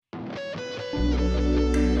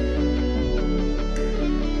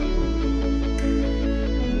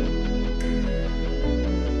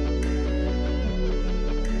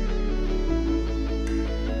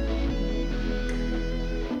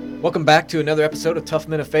Welcome back to another episode of Tough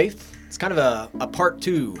Men of Faith. It's kind of a part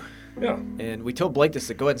two. Yeah. And we told Blake this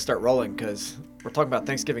to go ahead and start rolling because we're talking about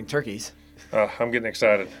Thanksgiving turkeys. I'm getting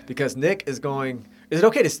excited. Because Nick is going... Is it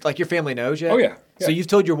okay to... Like, your family knows yet? Oh, yeah. So you've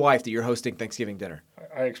told your wife that you're hosting Thanksgiving dinner.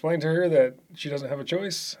 I explained to her that she doesn't have a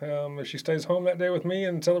choice. If she stays home that day with me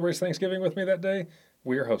and celebrates Thanksgiving with me that day,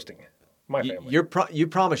 we are hosting. My family. You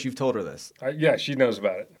promise you've told her this? Yeah, she knows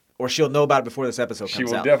about it. Or she'll know about it before this episode comes out? She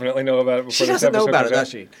will definitely know about it before this episode comes out. She doesn't know about it, does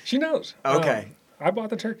she? She knows. Okay. I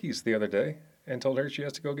bought the turkeys the other day and told her she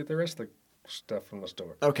has to go get the rest of the stuff from the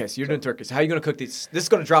store. Okay, so you're doing turkeys. How are you going to cook these? This is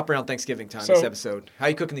going to drop around Thanksgiving time, this episode. How are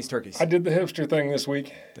you cooking these turkeys? I did the hipster thing this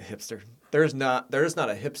week. The hipster. There is not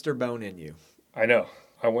a hipster bone in you. I know.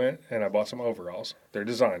 I went and I bought some overalls. They're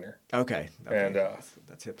designer. Okay. And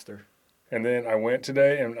that's hipster. And then I went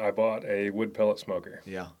today and I bought a wood pellet smoker.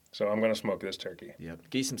 Yeah. So I'm going to smoke this turkey. Yep.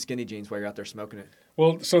 Get you some skinny jeans while you're out there smoking it.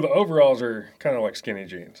 Well, so the overalls are kind of like skinny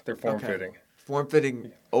jeans. They're form-fitting.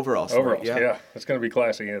 Form-fitting overalls. Overalls, yeah. It's going to be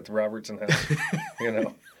classy at the Robertson house, it's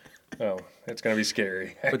going to be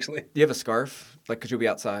scary, actually. But do you have a scarf? Like, because you'll be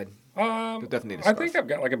outside. You'll definitely need a scarf. I think I've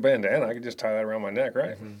got like a bandana. I can just tie that around my neck,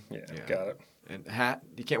 right? Mm-hmm. Yeah, got it. And hat?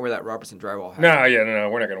 You can't wear that Robertson drywall hat. No,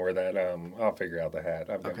 we're not going to wear that. I'll figure out the hat.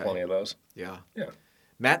 I've got plenty of those. Yeah. Yeah.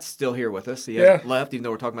 Matt's still here with us. He hasn't left, even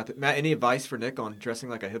though we're talking about Matt, any advice for Nick on dressing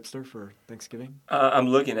like a hipster for Thanksgiving? I'm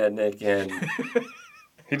looking at Nick, and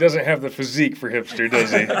he doesn't have the physique for hipster,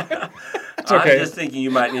 does he? It's okay. I'm just thinking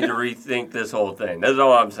you might need to rethink this whole thing. That's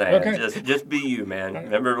all I'm saying. Okay. Just be you, man.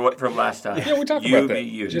 Remember what from last time? Yeah, we talked about that. You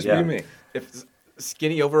be you. Just be me. If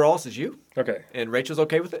skinny overalls is you, okay, and Rachel's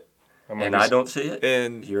okay with it, and I don't see it,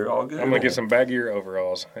 and you're all good. I'm going to get some baggier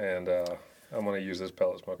overalls, and I'm going to use this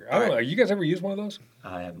pellet smoker. I don't know. You guys ever use one of those?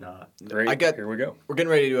 I have not. Great. Here we go. We're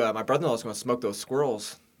getting ready to. My brother-in-law's going to smoke those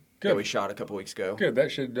squirrels that we shot a couple weeks ago. Good.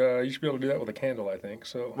 That should you should be able to do that with a candle, I think.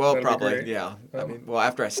 So. Well, probably. Yeah.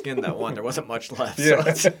 After I skinned that one, there wasn't much left.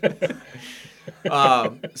 Yeah. So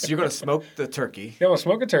you're going to smoke the turkey. Yeah, I'm going to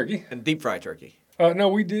smoke a turkey and deep fry turkey. No,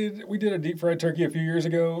 we did a deep fried turkey a few years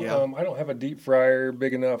ago. Yeah. I don't have a deep fryer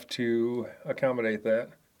big enough to accommodate that.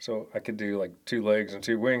 So I could do like 2 legs and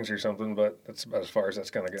 2 wings or something, but that's about as far as that's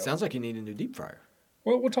going to go. Sounds like you need a new deep fryer.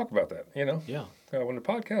 Well, we'll talk about that, Yeah. When the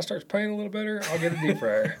podcast starts paying a little better, I'll get a deep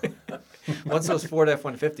fryer. Once those Ford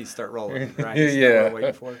F-150s start rolling, right? Yeah.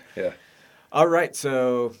 Waiting for it. Yeah. All right,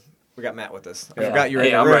 so we got Matt with us. I Yeah. forgot you were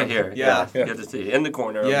in the I'm room. right here. Yeah. Good to see you. In the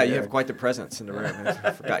corner. Yeah, over you here. have quite the presence in the room.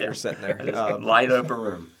 I forgot you were sitting there. Light up a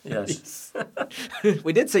room. Yes.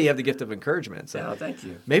 We did say you have the gift of encouragement. So Yeah, thank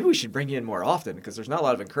you. maybe we should bring you in more often because there's not a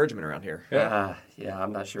lot of encouragement around here. Yeah.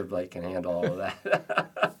 I'm not sure Blake can handle all of that.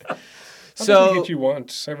 I think we get you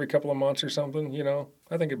once every couple of months or something, I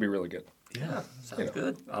think it'd be really good. Yeah, sounds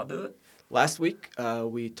good. I'll do it. Last week,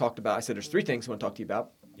 we talked about, I said there's 3 things I want to talk to you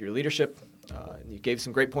about. Your leadership, and you gave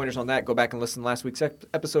some great pointers on that. Go back and listen to last week's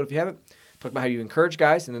episode if you haven't. Talk about how you encourage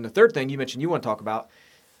guys. And then the third thing you mentioned you want to talk about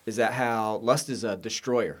is that how lust is a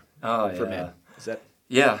destroyer for men. Is that...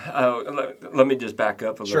 Yeah, let me just back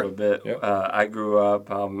up a little bit. Yep. I grew up,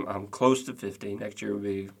 I'm close to 50. Next year will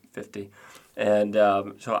be 50. And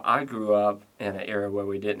so I grew up in an era where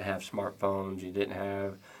we didn't have smartphones, you didn't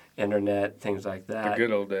have internet, things like that. The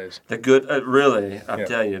good old days. Really, I'm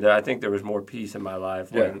telling you, I think there was more peace in my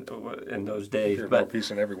life in those days. There's more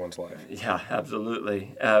peace in everyone's life. Yeah,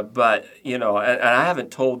 absolutely. But, and I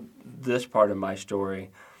haven't told this part of my story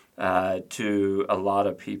to a lot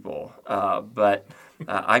of people, but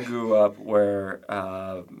I grew up where...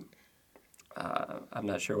 I'm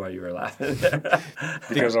not sure why you were laughing.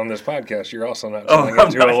 Because on this podcast, you're also not telling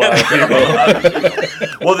it to a lot of people.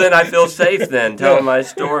 Well, then I feel safe then telling my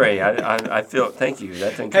story. I feel, thank you.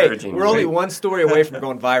 That's encouraging. Hey, we're only one story away from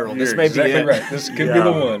going viral. This may exactly be it. Right. This could be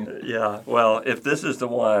the one. Yeah. Well, if this is the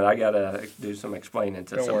one, I got to do some explaining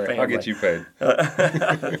to Don't some worry, family. I'll get you paid.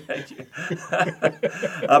 Thank you.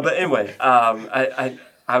 But anyway,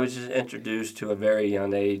 I was just introduced to a very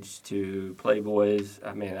young age to Playboys.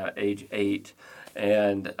 I mean, at age 8,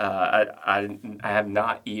 and I have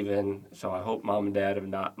not even. So I hope Mom and Dad are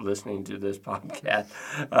not listening to this podcast.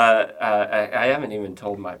 I haven't even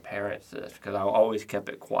told my parents this because I always kept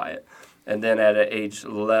it quiet. And then at age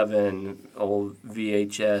 11, old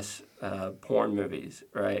VHS porn movies,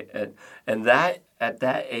 right? And that at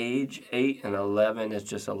that age, 8 and 11, is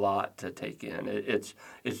just a lot to take in. It's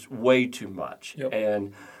way too much. Yep.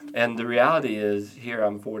 And the reality is, here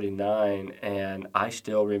I'm 49, and I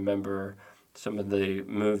still remember some of the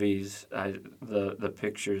movies, the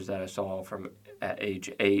pictures that I saw from at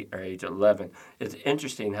age 8 or age 11. It's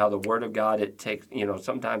interesting how the Word of God, it takes,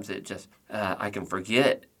 sometimes it just, I can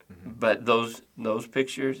forget But those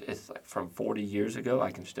pictures, it's like from 40 years ago.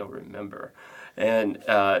 I can still remember, and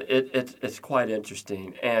it's quite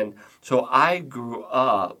interesting. And so I grew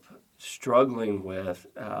up struggling with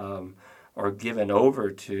or given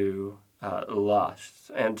over to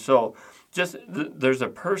lusts, and so just there's a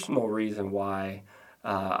personal reason why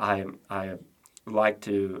I like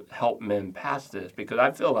to help men past this, because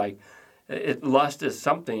I feel like lust is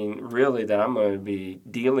something really that I'm going to be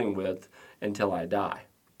dealing with until I die.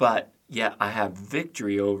 But yet I have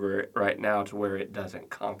victory over it right now to where it doesn't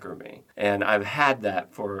conquer me. And I've had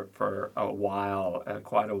that for a while,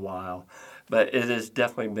 quite a while. But it has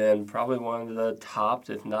definitely been probably one of the tops,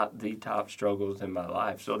 if not the top struggles in my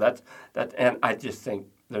life. So that's and I just think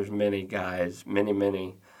there's many guys,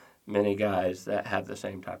 many guys that have the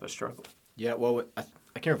same type of struggle. Yeah, well, I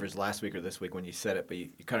can't remember if it was last week or this week when you said it, but you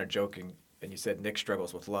kind of joking, and you said Nick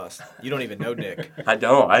struggles with lust. You don't even know Nick. I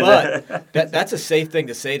don't. But that's a safe thing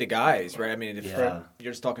to say to guys, right? I mean, if Yeah.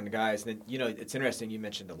 you're just talking to guys, then, it's interesting you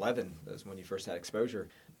mentioned 11 as when you first had exposure.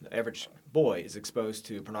 The average boy is exposed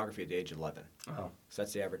to pornography at the age of 11. Oh. So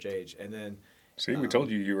that's the average age. And then... See, we told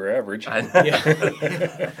you were average.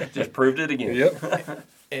 Yeah. Just proved it again. Yep.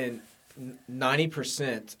 And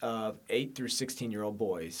 90% of 8 through 16-year-old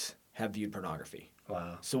boys have viewed pornography.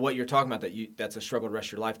 Wow. So what you're talking about, that's a struggle the rest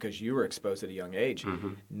of your life because you were exposed at a young age.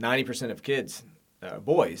 90% of kids,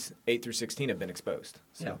 boys, 8 through 16, have been exposed.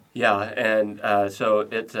 So. Yeah, and so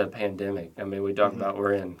it's a pandemic. I mean, we talk about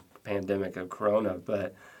we're in pandemic of corona,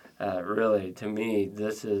 but really, to me,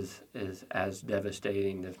 this is as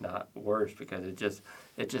devastating, if not worse, because it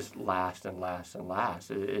just lasts and lasts and lasts.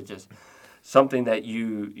 It just something that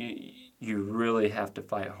you really have to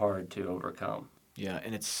fight hard to overcome. Yeah,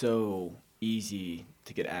 and it's so easy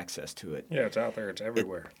to get access to it. Yeah, it's out there. It's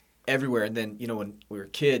everywhere. Everywhere. And then, when we were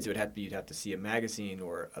kids, you'd have to see a magazine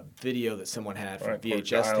or a video that someone had from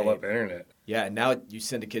VHS tape. Dial-up internet. Yeah, and now you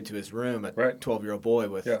send a kid to his room, a Right. 12-year-old boy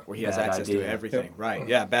where he has Bad access idea. to everything. Yep. Right.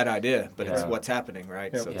 Yeah, bad idea, but it's Yeah. what's happening,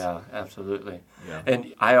 right? Yep. So Yeah, absolutely. Yeah.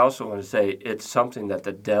 And I also want to say it's something that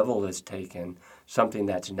the devil has taken, something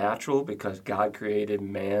that's natural because God created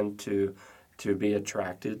man to be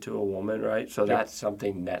attracted to a woman, right? So that's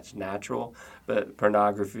something that's natural. But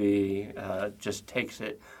pornography just takes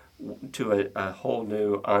it to a whole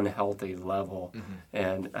new unhealthy level.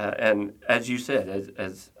 And as you said,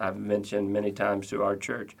 as I've mentioned many times to our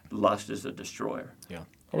church, lust is a destroyer. Yeah.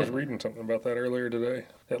 I was reading something about that earlier today.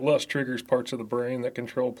 That lust triggers parts of the brain that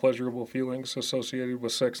control pleasurable feelings associated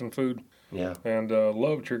with sex and food. Yeah. And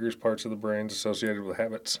love triggers parts of the brains associated with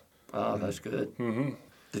habits. Oh, that's good. Mm-hmm.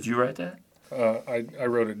 Did you write that? I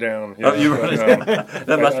wrote it down. Oh, you wrote it down.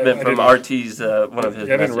 That must have been I from didn't- RT's, one of his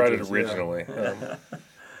I didn't write it messages. originally. Yeah.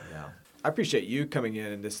 I appreciate you coming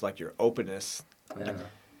in and just like your openness.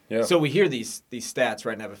 Yeah. So we hear these stats,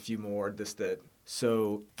 right, and I have a few more.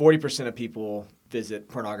 So 40% of people visit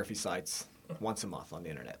pornography sites once a month on the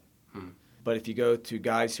internet. But if you go to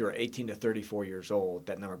guys who are 18 to 34 years old,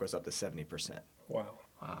 that number goes up to 70%. Wow.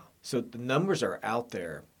 So the numbers are out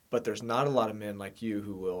there, but there's not a lot of men like you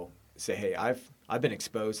who will say, hey, I've been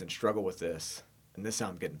exposed and struggled with this, and this time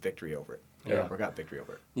I'm getting victory over it. Yeah. Or got victory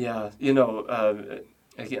over it. Yeah,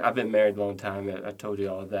 again, I've been married a long time. I told you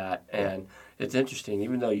all of that. And it's interesting,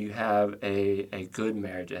 even though you have a good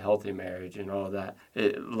marriage, a healthy marriage and all of that,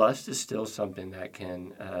 lust is still something that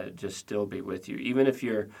can just still be with you. Even if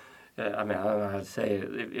you're, I don't know how to say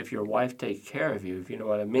it, if your wife takes care of you, if you know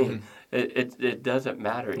what I mean, it doesn't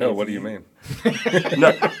matter. No, if what do you mean? No.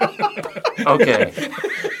 Okay.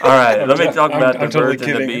 All right, let me talk about the I'm totally birds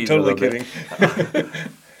and the kidding. bees Totally a little kidding.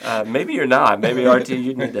 bit. Maybe you're not. Maybe RT,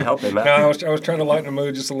 you need to help him out. No, I was trying to lighten the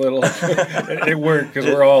mood just a little. It worked because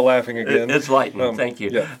we're all laughing again. It's lightning. Thank you.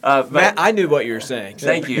 Yeah. But, Matt, I knew what you were saying. So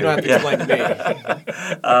Thank you. You don't have to explain to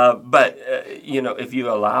me. but if you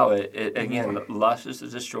allow it, again, lust is a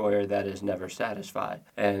destroyer that is never satisfied.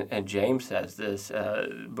 And James says this,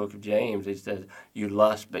 book of James, he says, you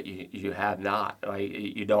lust, but you have not. Like,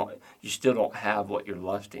 you still don't have what you're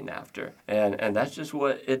lusting after. And that's just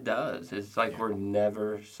what it does. It's like we're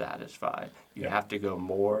never satisfied. You have to go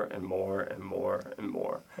more and more and more and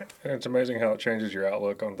more. And it's amazing how it changes your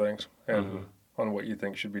outlook on things and on what you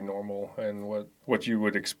think should be normal and what you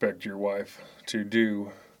would expect your wife to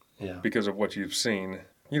do Yeah. because of what you've seen.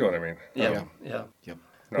 You know what I mean? Yeah. Yep.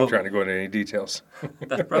 Not trying to go into any details.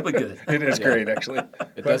 That's probably good. It is great, actually.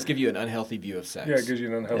 It does give you an unhealthy view of sex. Yeah, it gives you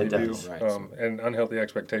an unhealthy It view does. Right. and unhealthy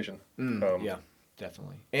expectation. Yeah,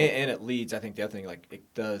 definitely. And it leads, I think the other thing, like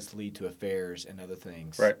it does lead to affairs and other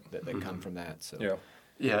things Right. that come from that. So Yeah.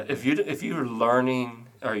 Yeah, if you're learning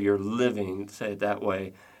or you're living, say it that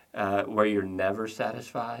way, where you're never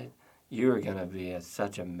satisfied, you're going to be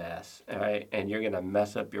such a mess, right? And you're going to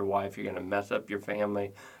mess up your wife. You're going to mess up your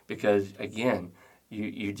family because, again,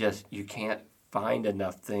 you can't find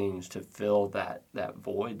enough things to fill that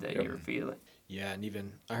void that you're feeling. Yeah, and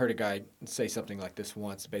even I heard a guy say something like this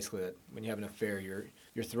once, basically that when you have an affair,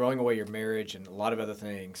 you're throwing away your marriage and a lot of other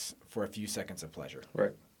things for a few seconds of pleasure.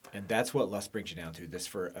 Right. And that's what lust brings you down to. This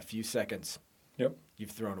for a few seconds,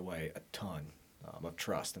 you've thrown away a ton of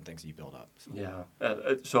trust and things that you build up. So.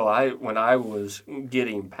 Yeah. So when I was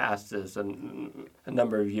getting past this a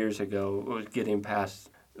number of years ago, was getting past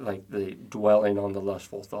like the dwelling on the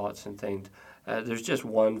lustful thoughts and things, there's just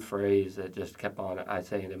one phrase that just kept on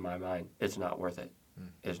saying in my mind, it's not worth it.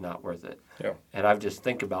 It's not worth it. Yeah. And I just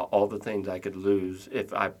think about all the things I could lose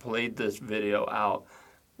if I played this video out,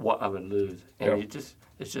 what I would lose. And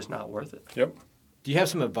it's just not worth it. Yep. Do you have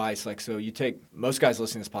some advice? Like, so you take, most guys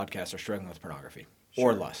listening to this podcast are struggling with pornography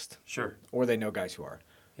or lust. Sure. Or they know guys who are.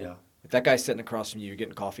 Yeah. If that guy's sitting across from you, you're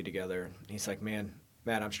getting coffee together, and he's like, man,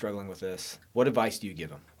 Matt, I'm struggling with this. What advice do you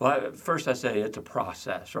give him? Well, first I say it's a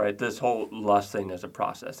process, right? This whole lust thing is a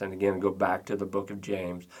process. And again, go back to the book of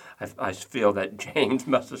James. I feel that James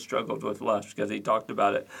must have struggled with lust because he talked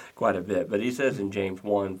about it quite a bit. But he says in James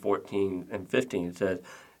 1:14 and 15, it says,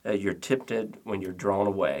 you're tempted when you're drawn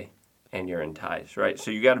away and you're enticed, right? So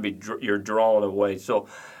you got to be, you're drawn away. So,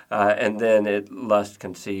 and then lust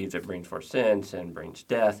conceives, it brings forth sin, sin brings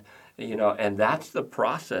death. And that's the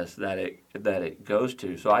process that it goes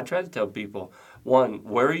to. So I try to tell people, one,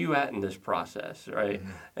 where are you at in this process, right?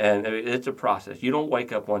 Mm-hmm. And it's a process. You don't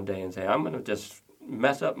wake up one day and say, I'm going to just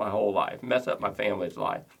mess up my whole life, mess up my family's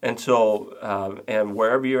life. And so, and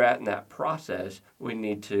wherever you're at in that process, we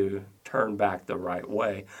need to turn back the right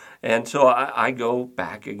way. And so I go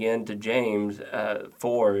back again to James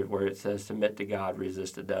 4, where it says, submit to God,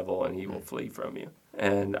 resist the devil, and he will flee from you.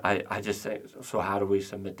 And I just say, so how do we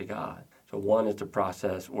submit to God? So one is the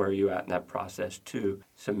process, where are you at in that process? Two,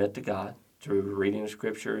 submit to God through reading the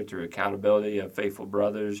scripture, through accountability of faithful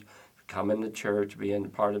brothers, coming to church, being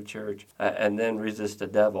part of church, and then resist the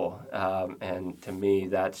devil. And to me,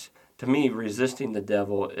 resisting the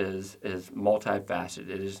devil is multifaceted.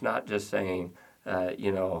 It is not just saying,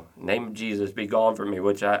 name of Jesus, be gone from me,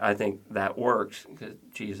 which I think that works because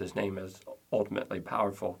Jesus' name is ultimately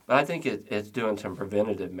powerful. But I think it's doing some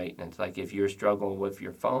preventative maintenance. Like if you're struggling with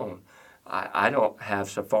your phone, I don't have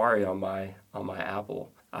Safari on my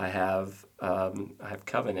Apple. I have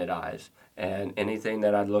Covenant Eyes, and anything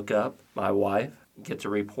that I look up, my wife gets a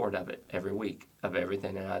report of it every week of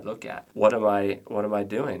everything that I look at. What am I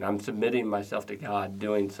doing? I'm submitting myself to God,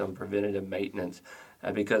 doing some preventative maintenance,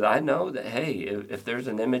 because I know that if there's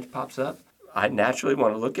an image pops up, I naturally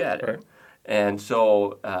want to look at it, right. And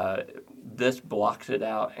so this blocks it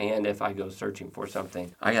out. And if I go searching for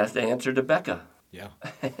something, I have to answer to Becca. Yeah.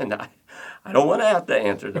 And I don't want to have to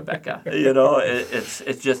answer to Becca.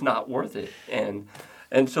 It's just not worth it.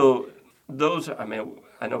 And so those, I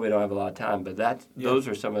know we don't have a lot of time, but those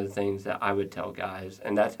are some of the things that I would tell guys,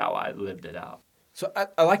 and that's how I lived it out. So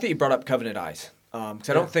I like that you brought up Covenant Eyes, because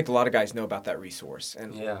I don't think a lot of guys know about that resource.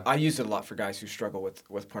 And I use it a lot for guys who struggle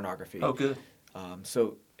with pornography. Oh, good.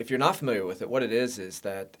 So if you're not familiar with it, what it is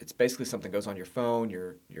that it's basically something that goes on your phone,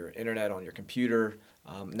 your internet, on your computer.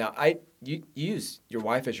 Now, you use your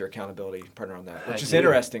wife as your accountability partner on that, which is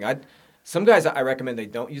interesting. Some guys, I recommend they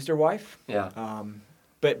don't use their wife. Yeah.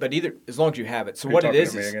 But either, as long as you have it. So You're what it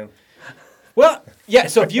is again? Well, yeah.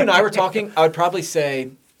 So if you and I were talking, I would probably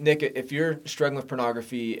say, Nick, if you're struggling with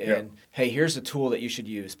pornography and hey, here's a tool that you should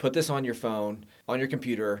use. Put this on your phone, on your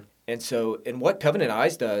computer. And what Covenant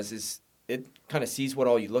Eyes does is it kind of sees what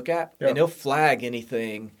all you look at, and it'll flag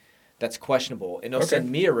anything that's questionable, and it'll send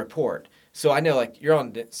me a report. So I know, like, you're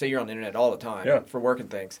on the internet all the time for work and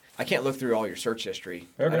things. I can't look through all your search history.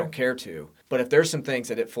 I don't care to. But if there's some things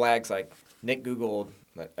that it flags, like Nick Googled,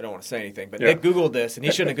 I don't want to say anything, but Nick Googled this, and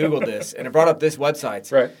he shouldn't have Googled this, and it brought up this website.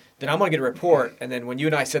 Right. Then I'm going to get a report, and then when you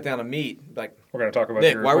and I sit down and meet, like, we're going to talk about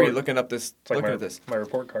Nick, your why report. were you looking up this? It's like looking at this? My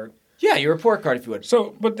report card. Yeah, your report card, if you would.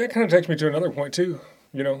 So, but that kind of takes me to another point too.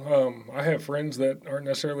 I have friends that aren't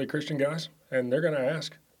necessarily Christian guys, and they're going to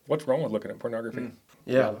ask, "What's wrong with looking at pornography?"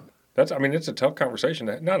 Yeah. It's a tough conversation.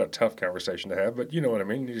 Not a tough conversation to have, but you know what I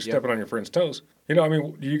mean. You're stepping on your friend's toes.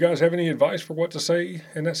 Do you guys have any advice for what to say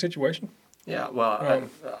in that situation? Yeah. Well,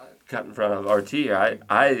 cut in front of RT.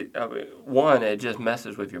 One, it just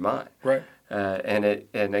messes with your mind. Right.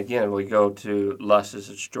 And again, we go to lust is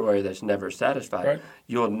a destroyer that's never satisfied. Right.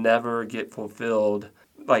 You'll never get fulfilled,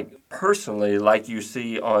 like personally, like you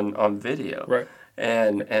see on video. Right.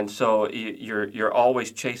 and so you're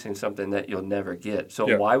always chasing something that you'll never get.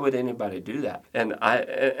 So why would anybody do that? And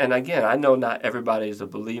again, I know not everybody is a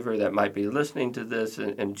believer that might be listening to this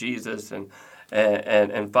and Jesus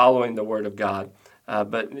and following the Word of God.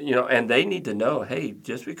 But and they need to know, hey,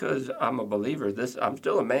 just because I'm a believer, I'm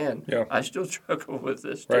still a man. Yeah. I still struggle with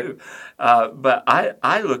this too. But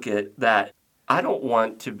I look at that. I don't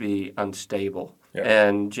want to be unstable. Yeah.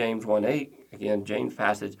 And James 1:8, again, James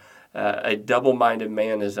passage, a double-minded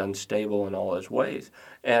man is unstable in all his ways.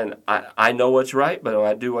 And I know what's right, but when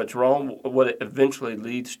I do what's wrong, what it eventually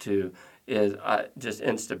leads to is just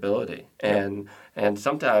instability. Yeah. And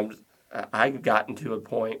sometimes I've gotten to a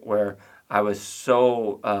point where I was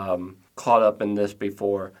so caught up in this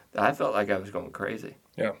before that I felt like I was going crazy.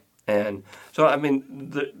 Yeah. And so, I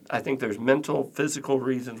mean, I think there's mental, physical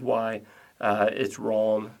reasons why it's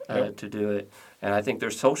wrong to do it. And I think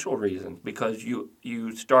there's social reasons because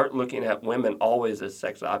you start looking at women always as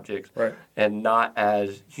sex objects and not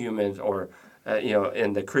as humans or,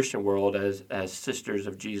 in the Christian world as sisters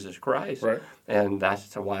of Jesus Christ. Right. And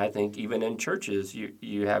that's why I think even in churches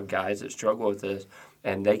you have guys that struggle with this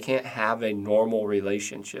and they can't have a normal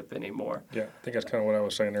relationship anymore. Yeah, I think that's kind of what I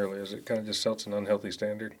was saying earlier. Is it kind of just sets an unhealthy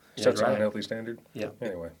standard? Yeah, Sets right. an unhealthy standard. Yeah.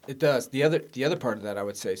 Anyway. It does. The other part of that, I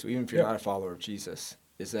would say, so even if you're not a follower of Jesus,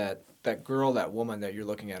 is that girl, that woman that you're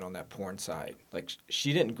looking at on that porn site, like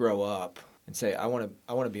she didn't grow up and say, I want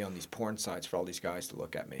to be on these porn sites for all these guys to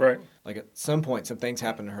look at me. Right. Like at some point, some things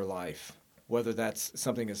happen in her life, whether that's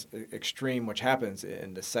something as extreme, which happens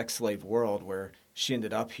in the sex slave world where she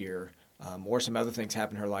ended up here, or some other things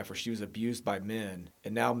happened in her life where she was abused by men,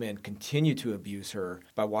 and now men continue to abuse her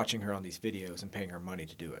by watching her on these videos and paying her money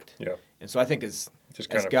to do it. Yeah. And so I think as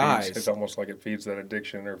Guys, feeds, it's almost like it feeds that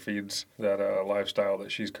addiction or feeds that lifestyle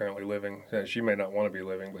that she's currently living. She may not want to be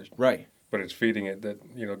living, but right. But it's feeding it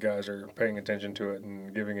that guys are paying attention to it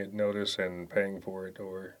and giving it notice and paying for it,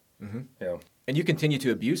 or And you continue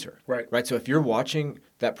to abuse her. Right. So if you're watching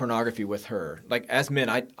that pornography with her, like as men,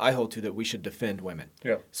 I hold to that we should defend women.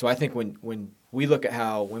 Yeah. So I think when we look at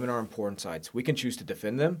how women are on porn sites, we can choose to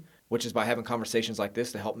defend them, which is by having conversations like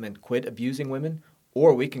this to help men quit abusing women,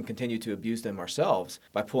 or we can continue to abuse them ourselves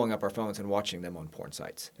by pulling up our phones and watching them on porn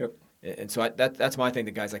sites. Yep. And so that's my thing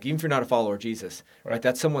to guys. Like, even if you're not a follower of Jesus, right,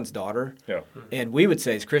 that's someone's daughter. Yeah. And we would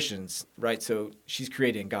say as Christians, right, so she's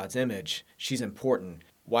created in God's image. She's important.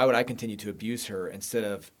 Why would I continue to abuse her instead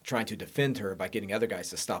of trying to defend her by getting other guys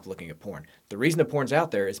to stop looking at porn? The reason the porn's out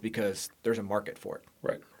there is because there's a market for it.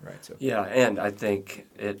 Right. Right. So. Yeah, and I think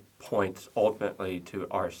it points ultimately to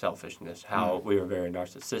our selfishness, how we are very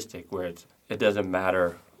narcissistic, where it doesn't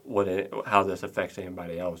matter how this affects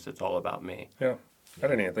anybody else. It's all about me. Yeah. I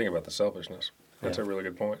didn't even think about the selfishness. That's a really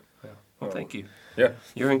good point. Yeah. Well, thank you. Yeah.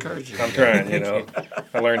 You're encouraging. I'm trying,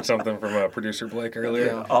 I learned something from producer Blake earlier.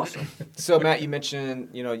 Yeah, awesome. So, Matt, you mentioned,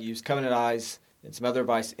 you use Covenant Eyes and some other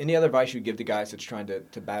advice. Any other advice you'd give to guys that's trying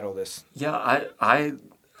to battle this? Yeah, I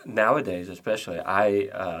nowadays especially,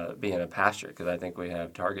 being a pastor, because I think we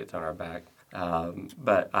have targets on our back,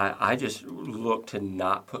 but I just look to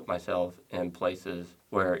not put myself in places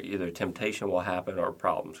where either temptation will happen or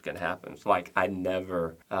problems can happen. It's like I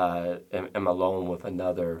never am alone with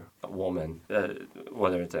another woman,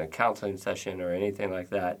 whether it's in a counseling session or anything like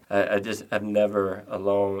that. I'm never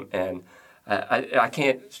alone, and I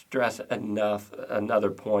can't stress enough.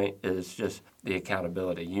 Another point is just the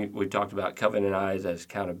accountability. We talked about Covenant Eyes as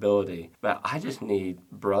accountability, but I just need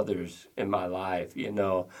brothers in my life,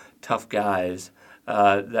 tough guys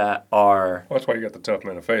that are... Well, that's why you got the tough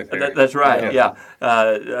men of faith here. That's right, yeah.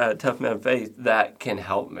 Tough men of faith that can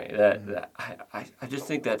help me. I just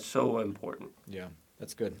think that's so important. Yeah,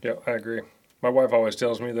 that's good. Yeah, I agree. My wife always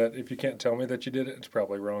tells me that if you can't tell me that you did it, it's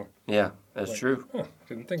probably wrong. Yeah, that's true.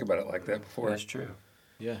 Didn't think about it like that before. That's true.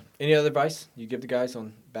 Yeah. Any other advice you give the guys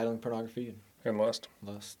on battling pornography And lust.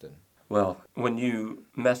 and Well, when you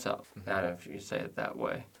mess up, I don't know if you say it that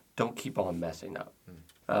way, don't keep on messing up.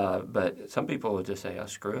 But some people will just say, oh,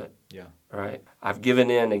 screw it. Yeah. Right? I've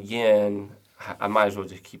given in again. I might as well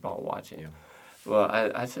just keep on watching. Yeah. Well,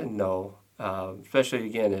 I said no. Especially,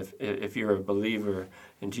 again, if you're a believer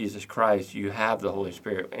in Jesus Christ, you have the Holy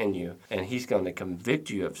Spirit in you, and He's going to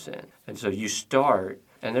convict you of sin. And so you start,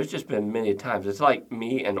 and there's just been many times. It's like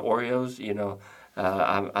me and Oreos,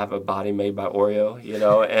 I have a body made by Oreo,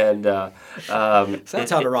 and... so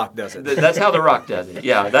that's how The Rock does it. That's how The Rock does it,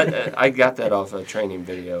 yeah. I got that off a training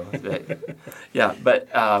video. But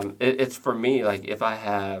it's for me, like, if I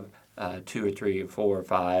have 2 or 3 or 4 or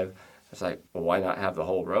 5, it's like, well, why not have the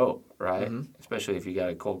whole rope, right? Mm-hmm. Especially if you got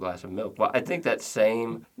a cold glass of milk. Well, I think that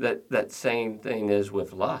same thing is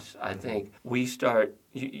with lust. I think we start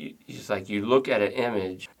you it's like you look at an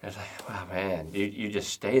image, and it's like, wow, man, you just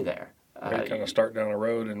stay there. You kind of start down a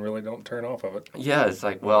road and really don't turn off of it. Yeah, it's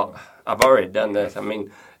like, well, I've already done this. I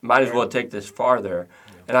mean, might as well take this farther.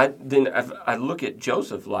 And I look at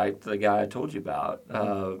Joseph like the guy I told you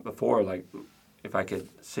about before. Like, if I could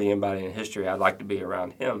see anybody in history, I'd like to be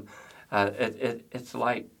around him. It's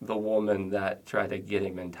like the woman that tried to get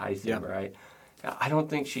him, entice him, right? I don't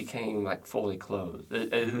think she came like fully clothed,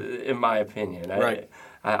 in my opinion. Right.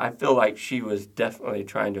 I feel like she was definitely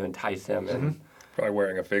trying to entice him and. Probably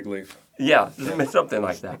wearing a fig leaf. Yeah, something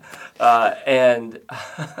like that.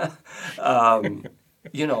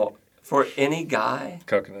 You know, for any guy.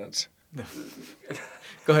 Coconuts.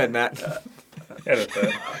 Go ahead, Matt. Edit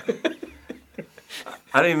that.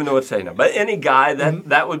 I don't even know what to say now. But any guy,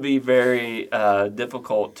 that would be very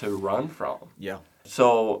difficult to run from. Yeah.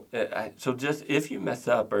 So just if you mess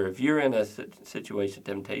up or if you're in a situation,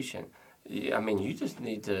 temptation, I mean, you just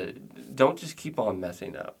need to don't just keep on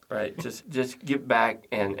messing up, right? just get back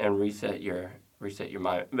and reset your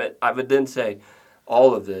mind. But I would then say,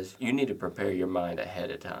 all of this, you need to prepare your mind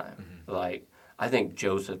ahead of time. Mm-hmm. Like I think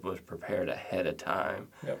Joseph was prepared ahead of time.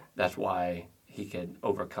 Yep. That's why he could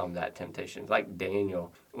overcome that temptation. Like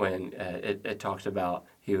Daniel, when it talks about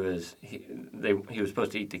he was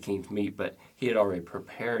supposed to eat the king's meat, but he had already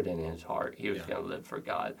prepared in his heart he was going to live for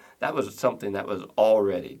God. That was something that was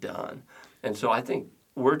already done. And so I think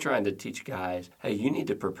we're trying to teach guys, hey, you need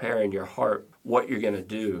to prepare in your heart what you're going to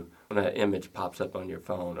do when an image pops up on your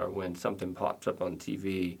phone or when something pops up on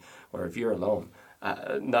TV or if you're alone.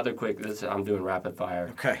 Another quick, I'm doing rapid fire.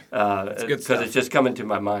 Okay. That's good stuff. Because it's just coming to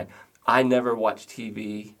my mind. I never watch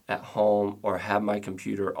TV at home or have my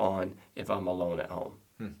computer on if I'm alone at home.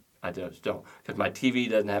 I just don't. Because my TV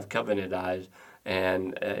doesn't have covenant eyes.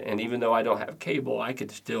 And even though I don't have cable, I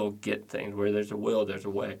could still get things. Where there's a will, there's a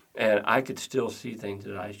way. And I could still see things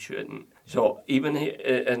that I shouldn't. So even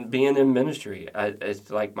and being in ministry, it's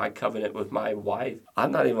like my covenant with my wife.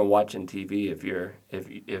 I'm not even watching TV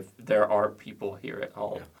if there aren't people here at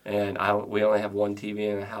home. Yeah. And we only have one TV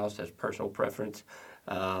in the house. That's personal preference.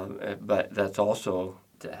 But that's also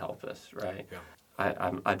to help us, right? Yeah.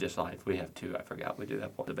 I just lied. We have two. I forgot we do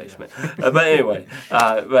have one in the basement. Yeah. But anyway,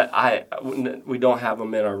 we don't have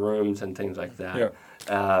them in our rooms and things like that.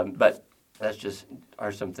 Yeah. But that's just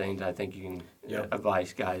are some things I think you can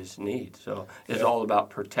advise guys need. So it's all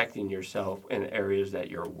about protecting yourself in areas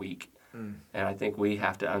that you're weak. And I think we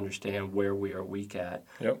have to understand where we are weak at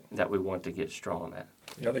that we want to get strong at.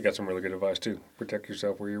 Yeah, they got some really good advice, too. Protect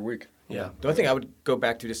yourself where you're weak. Yeah. The only thing I would go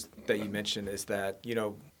back to just that you mentioned is that,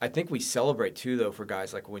 I think we celebrate, too, though, for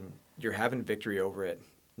guys, like when you're having victory over it,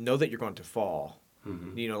 know that you're going to fall.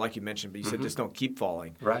 Mm-hmm. Like you mentioned, but you said just don't keep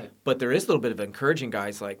falling. Right. But there is a little bit of encouraging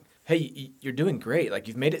guys like, hey, you're doing great. Like,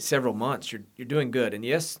 you've made it several months. You're doing good. And,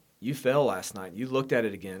 yes, you fell last night. You looked at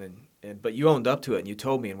it again, but you owned up to it, and you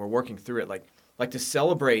told me, and we're working through it. Like to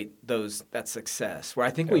celebrate that success, where I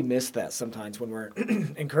think we miss that sometimes when we're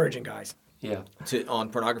encouraging guys. Yeah. On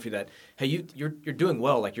pornography, that hey, you're doing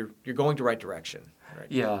well, like you're going the right direction. Right?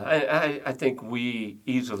 Yeah, I think we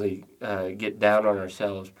easily get down on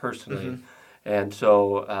ourselves personally, and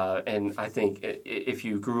so and I think if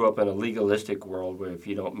you grew up in a legalistic world where if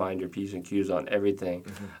you don't mind your P's and Q's on everything,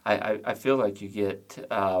 I feel like you get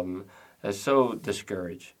so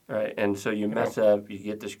discouraged, right? And so you mess up, you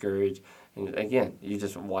get discouraged. And again,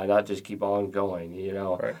 why not just keep on going,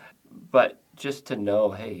 Right. But just to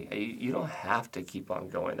know, hey, you don't have to keep on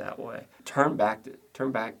going that way. Turn back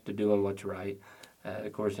to doing what's right.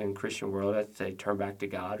 Of course, in Christian world, I'd say turn back to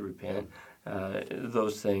God, repent,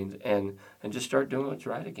 those things, and just start doing what's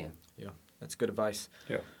right again. Yeah, that's good advice.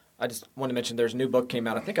 Yeah. I just want to mention there's a new book came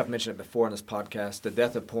out. I think I've mentioned it before on this podcast, The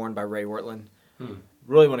Death of Porn by Ray Ortlund.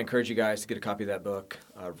 Really want to encourage you guys to get a copy of that book.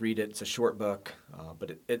 Read it. It's a short book,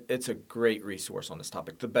 but it's a great resource on this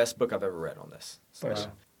topic. The best book I've ever read on this. So, nice.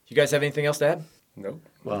 You guys have anything else to add? Nope.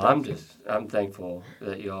 Well, I'm thankful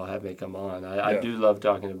that you all have me come on. I do love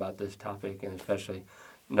talking about this topic, and especially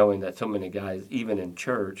knowing that so many guys, even in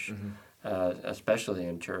church, especially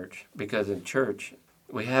in church, because in church,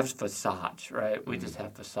 we have facades, right? We just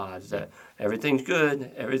have facades that everything's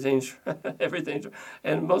good, everything's,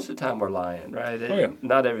 and most of the time we're lying, right?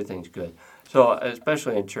 Not everything's good. So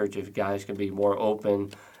especially in church, if guys can be more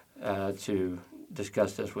open to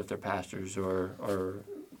discuss this with their pastors or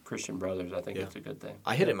Christian brothers, I think it's a good thing.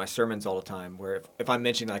 I hit it in my sermons all the time where if I'm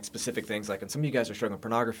mentioning like specific things, like, and some of you guys are struggling with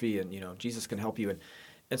pornography and, Jesus can help you.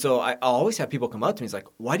 And so I'll always have people come up to me. It's like,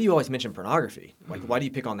 why do you always mention pornography? Like, why do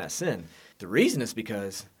you pick on that sin? The reason is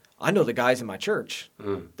because I know the guys in my church,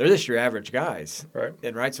 they're just your average guys. Right.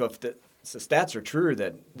 And so the stats are true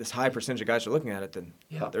that this high percentage of guys are looking at it, then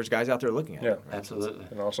there's guys out there looking at it. Yeah, right? absolutely.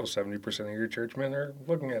 And also 70% of your churchmen are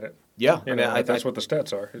looking at it. Yeah, That's what the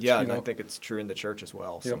stats are. And I think it's true in the church as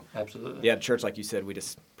well. So. Yep. Absolutely. Yeah, the church, like you said, we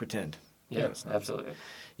just pretend. Yeah, absolutely.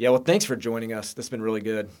 Yeah, well, thanks for joining us. This has been really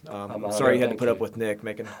good. I'm sorry you had to put up with Nick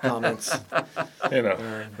making comments.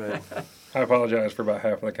 But I apologize for about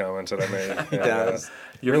half of the comments that I made. He does.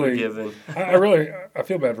 You're really, forgiven. I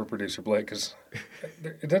feel bad for producer Blake because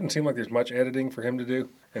it doesn't seem like there's much editing for him to do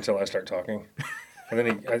until I start talking. And then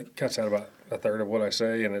he cuts out about a third of what I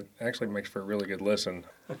say, and it actually makes for a really good listen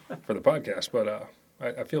for the podcast. But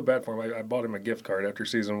I feel bad for him. I bought him a gift card after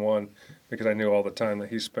season 1 because I knew all the time that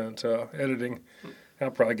he spent editing. I'll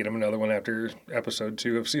probably get him another one after episode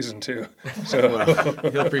 2 of season 2. So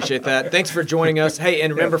he'll appreciate that. Thanks for joining us. Hey,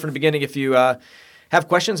 and remember from the beginning, if you have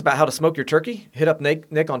questions about how to smoke your turkey, hit up Nick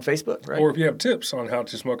on Facebook. Right? Or if you have tips on how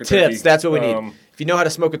to smoke a turkey. Tips, that's what we need. If you know how to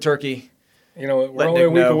smoke a turkey, we're only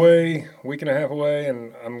a week and a half away,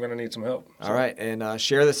 and I'm going to need some help. So. All right, and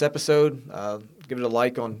share this episode. Give it a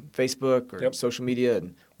like on Facebook or social media,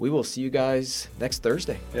 and we will see you guys next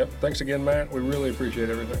Thursday. Yep. Thanks again, Matt. We really appreciate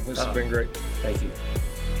everything. This has been great. Thank you.